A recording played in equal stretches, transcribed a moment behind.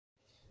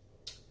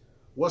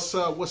What's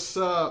up? What's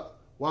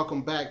up?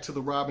 Welcome back to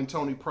the Rob and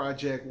Tony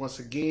Project. Once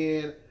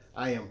again,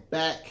 I am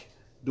back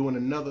doing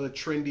another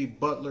Trendy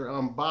Butler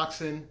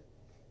unboxing.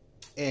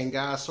 And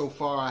guys, so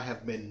far I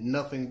have been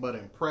nothing but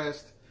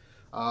impressed.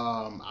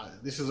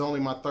 This is only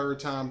my third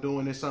time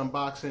doing this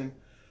unboxing,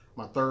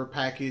 my third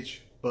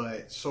package,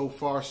 but so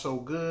far so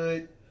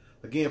good.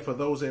 Again, for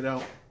those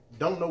that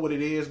don't know what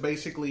it is,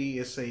 basically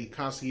it's a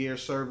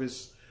concierge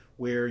service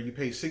where you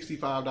pay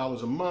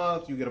 $65 a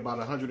month, you get about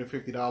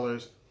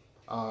 $150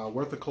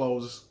 worth of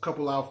clothes, a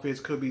couple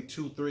outfits, could be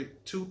two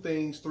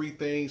things, three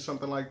things,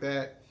 something like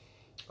that.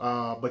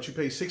 But you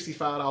pay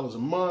 $65 a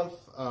month.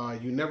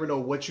 You never know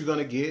what you're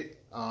gonna get.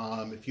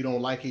 If you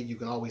don't like it, you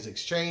can always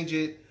exchange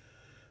it.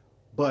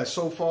 But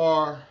so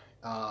far,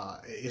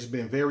 it's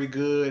been very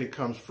good. It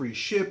comes free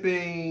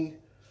shipping,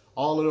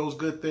 all of those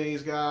good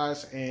things,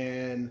 guys.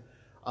 And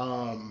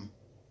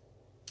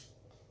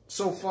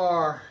so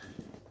far,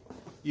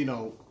 you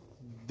know,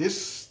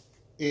 this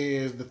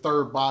is the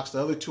third box. The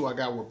other two I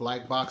got were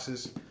black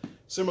boxes,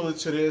 similar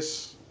to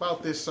this,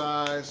 about this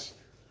size.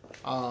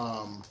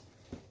 But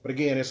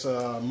again, it's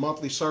a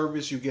monthly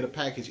service. You get a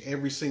package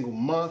every single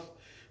month.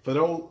 For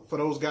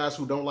those guys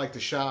who don't like to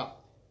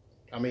shop,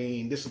 I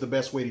mean, this is the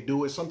best way to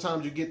do it.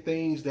 Sometimes you get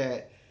things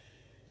that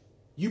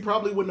you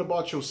probably wouldn't have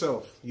bought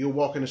yourself. You'll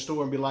walk in the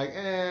store and be like,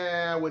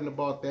 I wouldn't have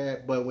bought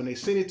that. But when they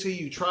send it to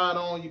you, you try it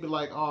on, you'll be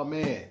like, oh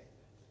man,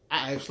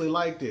 I actually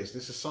like this.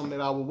 This is something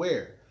that I would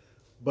wear.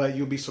 But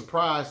you'll be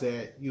surprised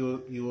that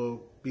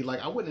you'll be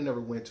like, I wouldn't have never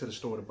went to the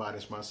store to buy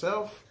this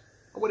myself.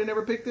 I would have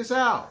never picked this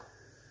out.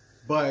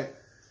 But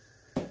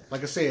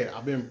like I said,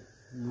 I've been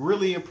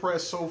really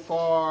impressed so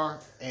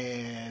far,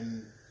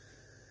 and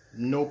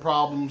no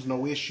problems,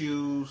 no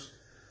issues.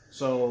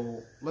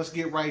 So let's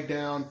get right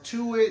down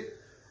to it.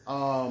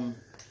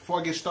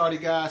 Before I get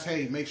started, guys,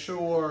 hey, make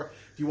sure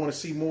if you want to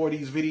see more of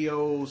these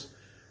videos,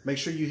 make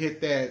sure you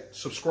hit that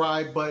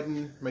subscribe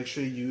button. Make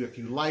sure if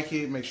you like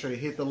it, make sure you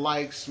hit the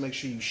likes. Make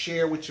sure you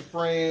share with your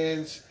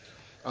friends.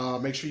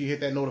 Make sure you hit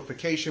that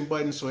notification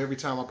button so every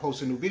time I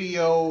post a new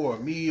video, or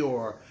me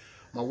or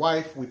my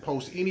wife, we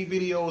post any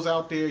videos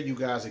out there, you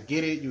guys will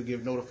get it. You'll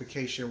get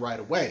notification right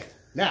away.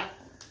 Now,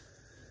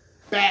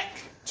 back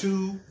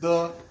to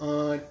the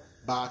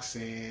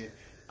unboxing.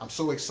 I'm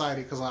so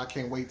excited because I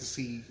can't wait to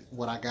see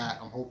what I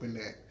got. I'm hoping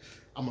that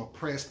I'm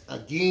impressed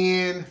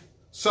again.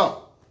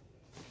 So,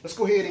 let's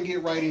go ahead and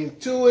get right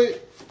into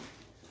it.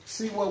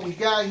 See what we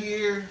got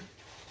here.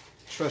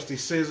 Trusty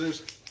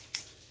scissors.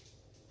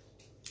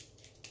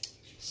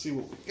 See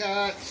what we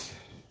got.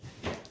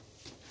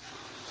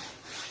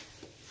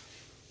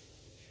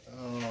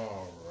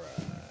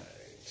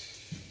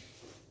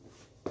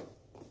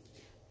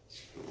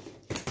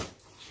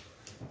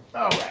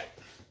 All right.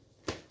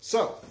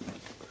 So,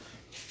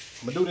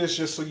 I'm going to do this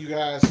just so you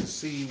guys can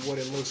see what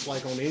it looks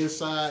like on the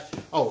inside.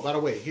 Oh, by the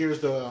way, here's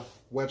the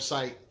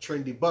website,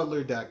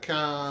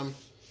 trendybutler.com.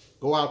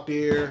 Go out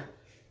there.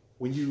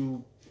 When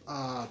you,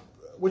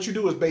 what you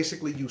do is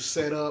basically you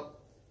set up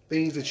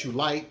things that you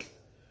like.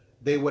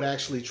 They would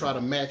actually try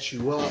to match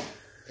you up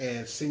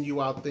and send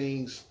you out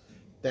things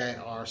that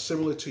are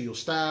similar to your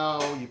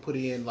style. You put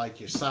in like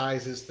your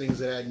sizes,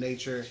 things of that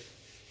nature.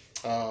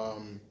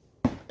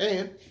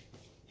 And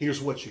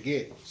here's what you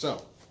get.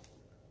 So,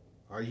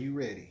 are you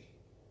ready?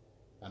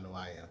 I know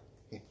I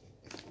am.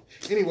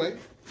 Anyway,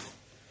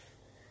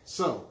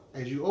 so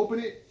as you open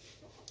it,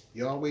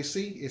 you always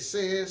see it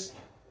says,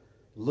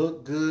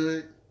 look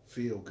good,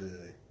 feel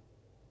good.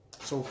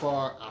 So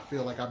far, I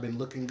feel like I've been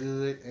looking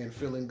good and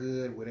feeling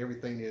good with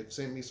everything they've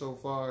sent me so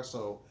far.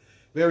 So,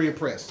 very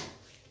impressed.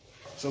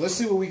 So let's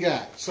see what we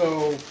got.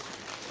 So,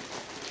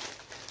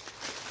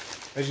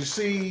 as you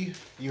see,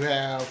 you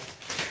have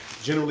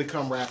generally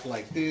come wrapped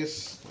like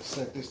this. Let's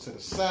set this to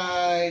the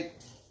side.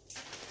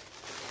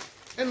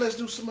 And let's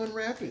do some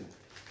unwrapping.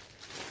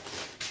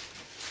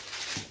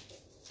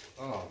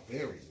 Oh,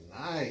 very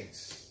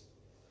nice.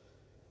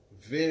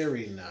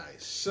 Very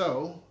nice.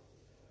 So,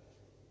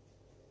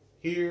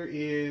 here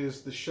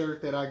is the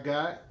shirt that I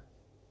got.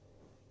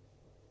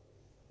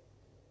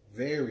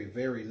 Very,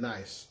 very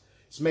nice.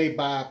 It's made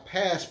by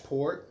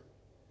Passport.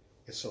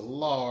 It's a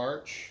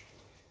large.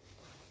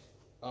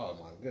 Oh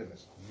my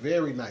goodness.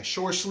 Very nice.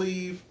 Short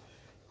sleeve.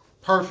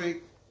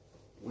 Perfect.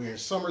 We're in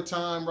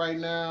summertime right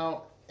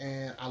now.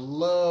 And I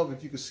love,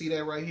 if you can see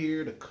that right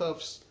here, the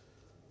cuffs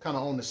kind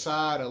of on the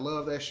side. I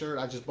love that shirt.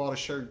 I just bought a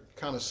shirt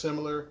kind of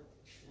similar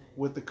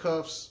with the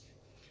cuffs.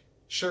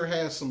 Shirt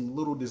has some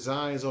little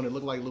designs on it.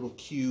 Look like little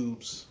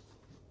cubes.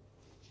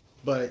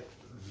 But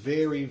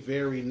very,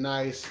 very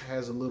nice.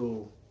 Has a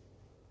little,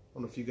 I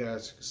don't know if you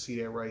guys can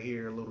see that right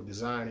here, a little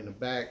design in the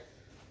back.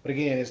 But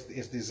again,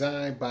 it's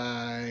designed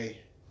by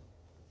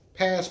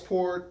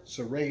Passport. It's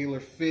a regular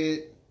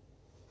fit.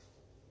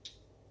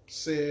 It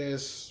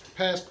says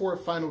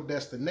Passport Final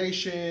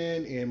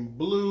Destination in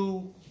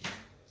blue.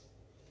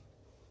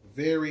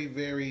 Very,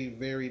 very,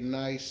 very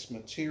nice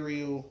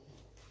material.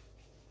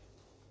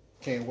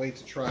 Can't wait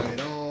to try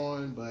it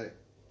on, but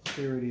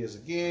here it is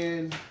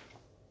again.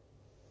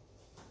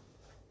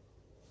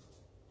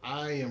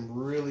 I am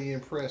really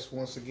impressed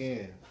once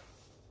again.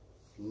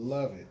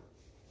 Love it.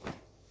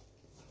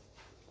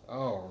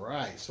 All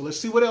right, so let's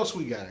see what else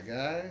we got,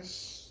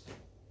 guys.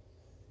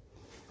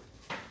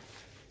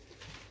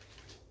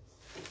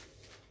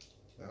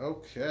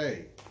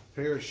 Okay,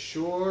 pair of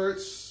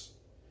shorts.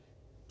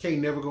 Can't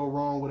never go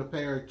wrong with a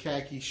pair of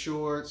khaki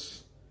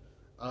shorts.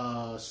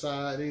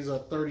 These are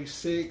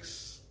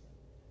 36.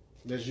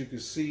 As you can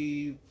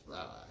see, I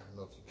don't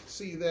know if you can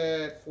see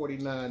that,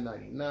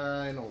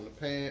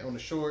 $49.99 on the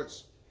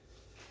shorts.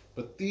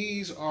 But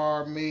these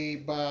are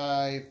made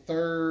by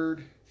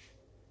 3rd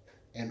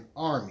and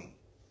Army.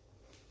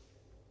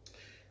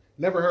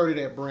 Never heard of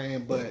that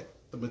brand, but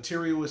the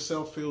material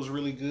itself feels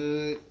really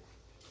good.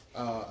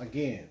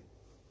 Again,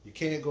 you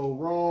can't go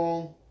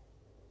wrong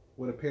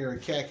with a pair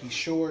of khaki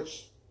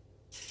shorts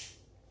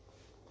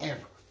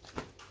ever.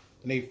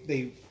 And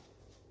they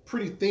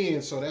pretty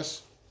thin, so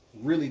that's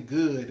really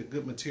good. A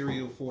good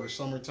material for the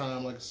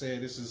summertime. Like I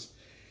said,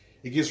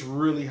 it gets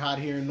really hot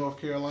here in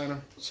North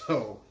Carolina,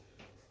 so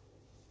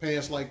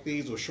pants like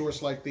these or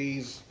shorts like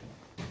these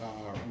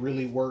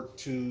really work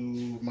to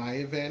my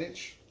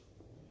advantage.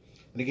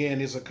 And again,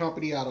 there's a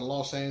company out of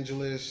Los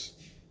Angeles,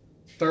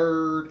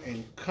 3rd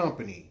and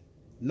Company.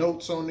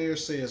 Notes on there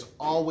says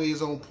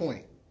always on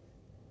point.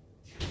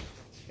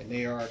 And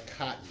they are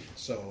cotton.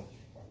 So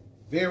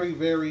very,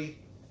 very,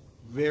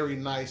 very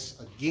nice.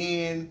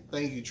 Again,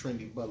 thank you,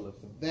 Trendy Butler,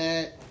 for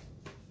that.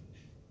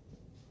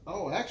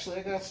 Oh, actually,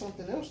 I got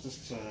something else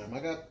this time. I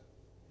got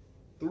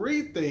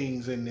 3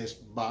 things in this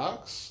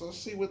box. Let's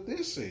see what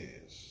this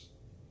is.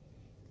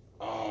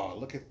 Oh,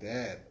 look at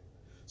that.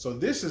 So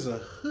this is a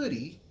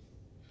hoodie.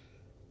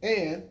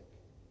 And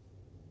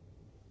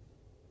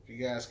if you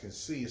guys can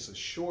see, it's a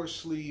short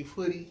sleeve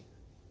hoodie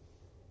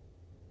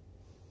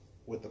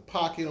with the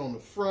pocket on the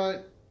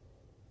front.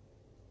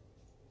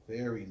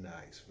 Very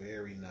nice,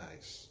 very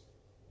nice.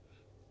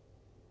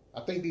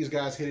 I think these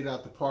guys hit it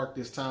out the park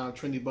this time.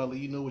 Trendy Butler,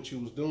 you know what you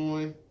was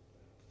doing.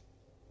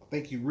 I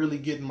think you're really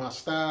getting my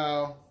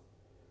style.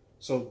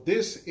 So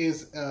this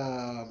is,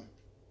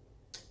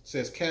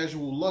 says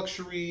casual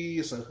luxury.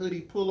 It's a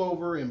hoodie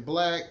pullover in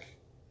black.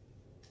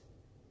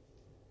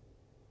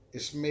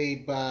 It's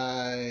made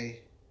by,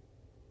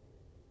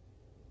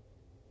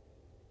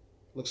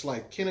 looks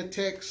like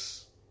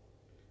Kinetex,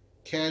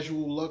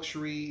 Casual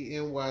Luxury,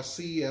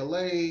 NYC,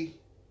 LA,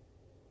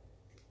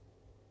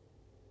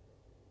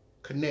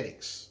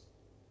 Kinetics.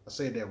 I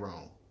said that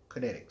wrong.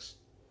 Kinetics.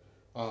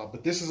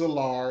 But this is a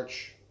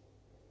large.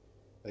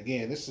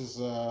 Again, this is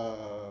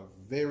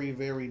very,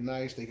 very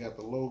nice. They got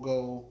the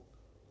logo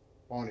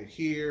on it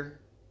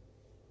here.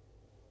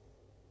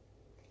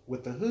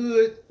 With the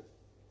hood,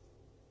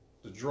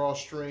 the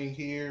drawstring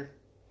here.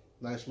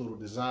 Nice little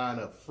design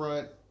up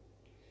front.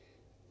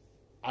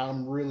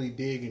 I'm really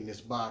digging this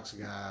box,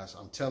 guys.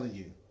 I'm telling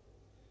you.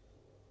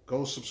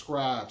 Go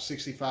subscribe.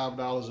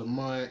 $65 a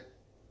month.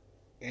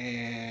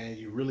 And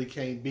you really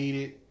can't beat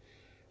it.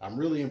 I'm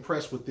really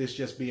impressed with this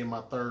just being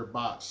my 3rd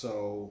box.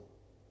 So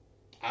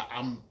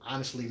I'm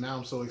honestly, now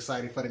I'm so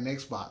excited for the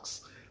next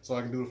box, so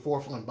I can do the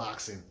 4th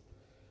unboxing.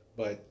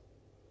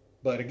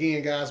 But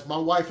again, guys, my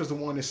wife is the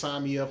one that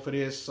signed me up for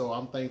this, so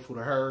I'm thankful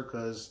to her,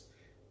 because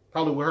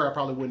probably with her, I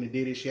probably wouldn't have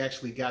did it. She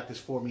actually got this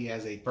for me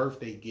as a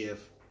birthday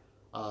gift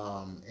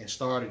and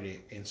started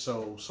it. And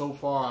so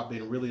far, I've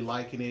been really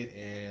liking it,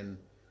 and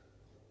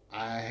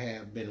I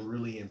have been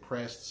really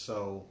impressed.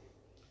 So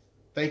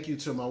thank you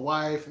to my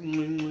wife.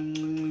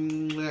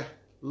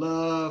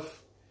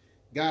 Love.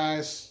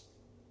 Guys,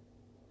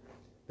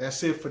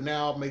 that's it for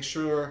now. Make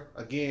sure,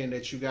 again,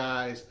 that you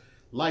guys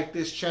like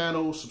this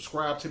channel,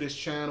 subscribe to this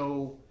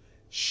channel,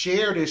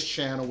 share this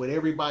channel with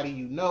everybody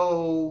you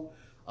know.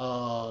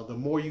 The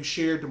more you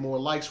share, the more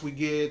likes we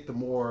get, the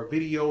more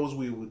videos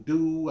we will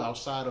do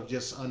outside of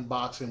just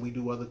unboxing. We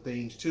do other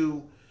things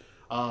too.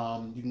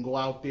 You can go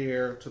out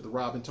there to the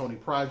Rob and Tony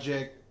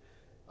Project.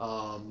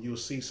 You'll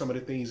see some of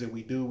the things that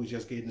we do. We're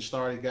just getting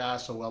started,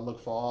 guys, so I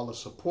look for all the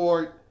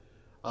support.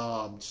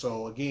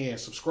 So again,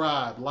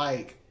 subscribe,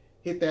 like,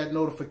 hit that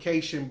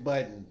notification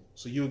button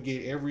so you'll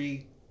get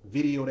every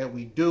video that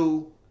we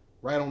do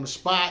right on the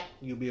spot.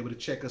 You'll be able to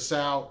check us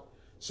out.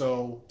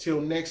 So till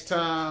next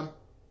time,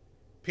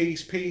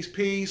 peace, peace,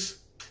 peace.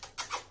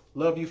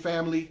 Love you,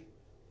 family.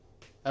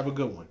 Have a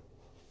good one.